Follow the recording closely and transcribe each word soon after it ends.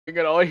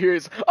And all I hear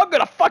is, I'm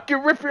gonna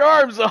fucking rip your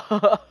arms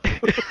off!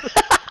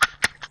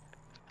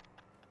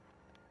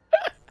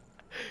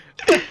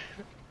 Hey,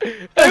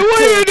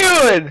 what are you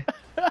doing?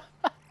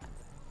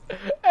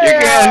 You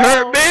can't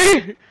hurt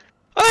me!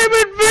 I'm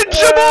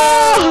invincible!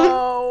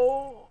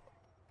 Oh.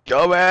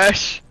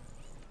 Dumbass!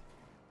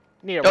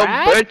 Need a Dumb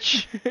ride?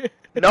 bitch!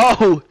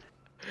 No!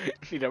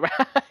 Need a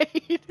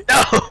ride?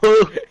 No!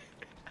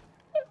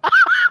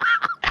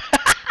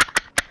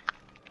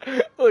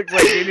 Looks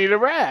like you need a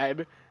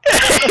ride.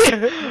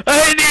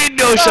 I need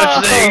no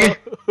such thing!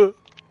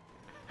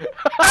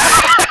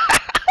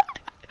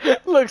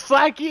 Looks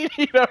like you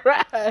need a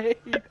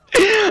ride.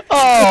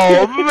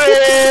 Oh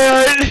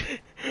man!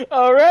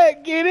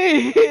 Alright, get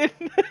in.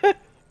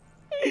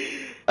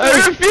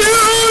 I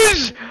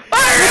refuse!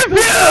 I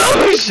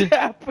What's refuse!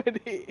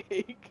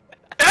 happening?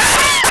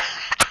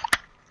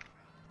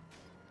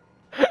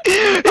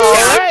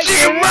 Alright,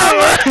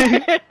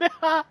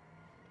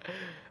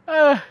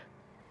 mama!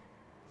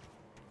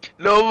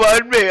 No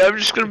mind me, I'm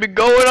just gonna be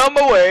going on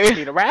my way.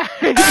 Need a ride?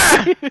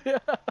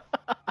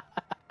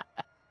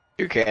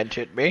 You can't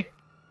hit me.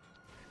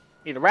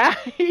 Need a ride?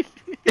 Need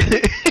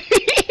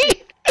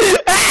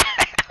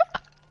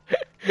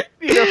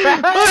a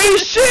ride? My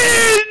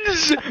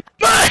sins!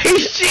 My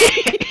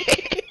sins!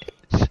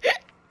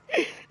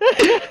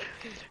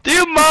 Do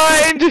you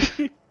mind?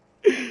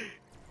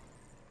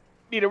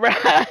 Need a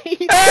ride?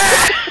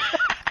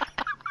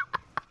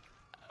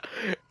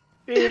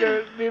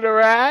 Need a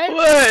ride?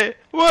 What?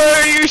 Why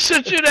are you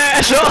such an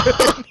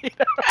asshole? Need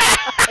a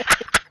ride?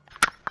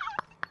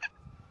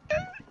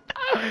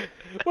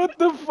 What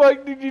the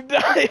fuck did you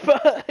die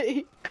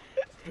by?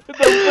 The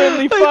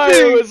friendly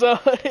fire was on.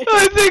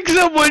 I think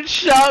someone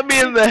shot me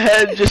in the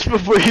head just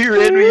before you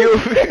ran me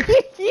over.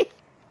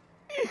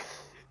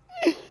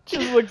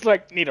 Just looks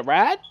like, need a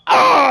ride?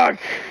 Oh!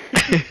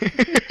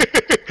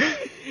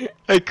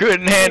 I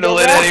couldn't handle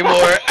it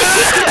anymore.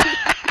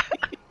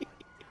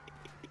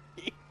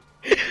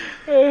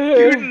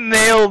 You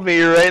nailed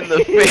me right in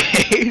the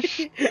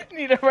face.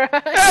 Need a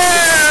ride?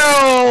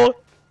 Ow!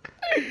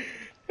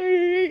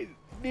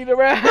 Need a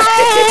ride?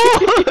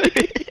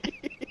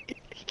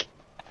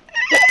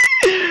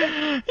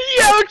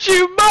 Ouch,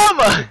 you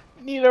mama!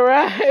 Need a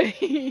ride?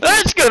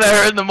 That's gonna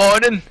hurt in the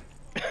morning.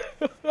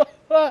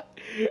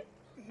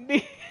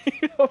 Need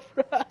a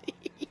ride?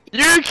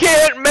 You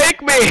can't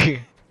make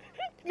me!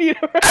 Need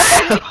a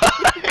ride?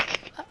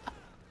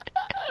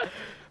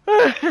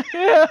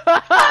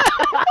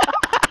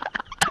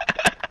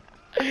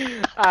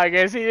 I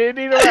guess he didn't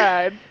need a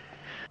ride.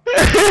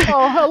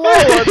 Oh, hello,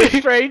 other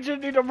stranger.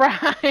 Need a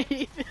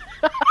ride?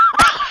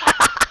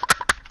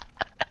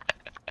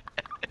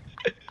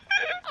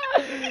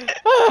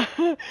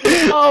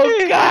 Oh,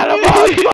 God, I'm on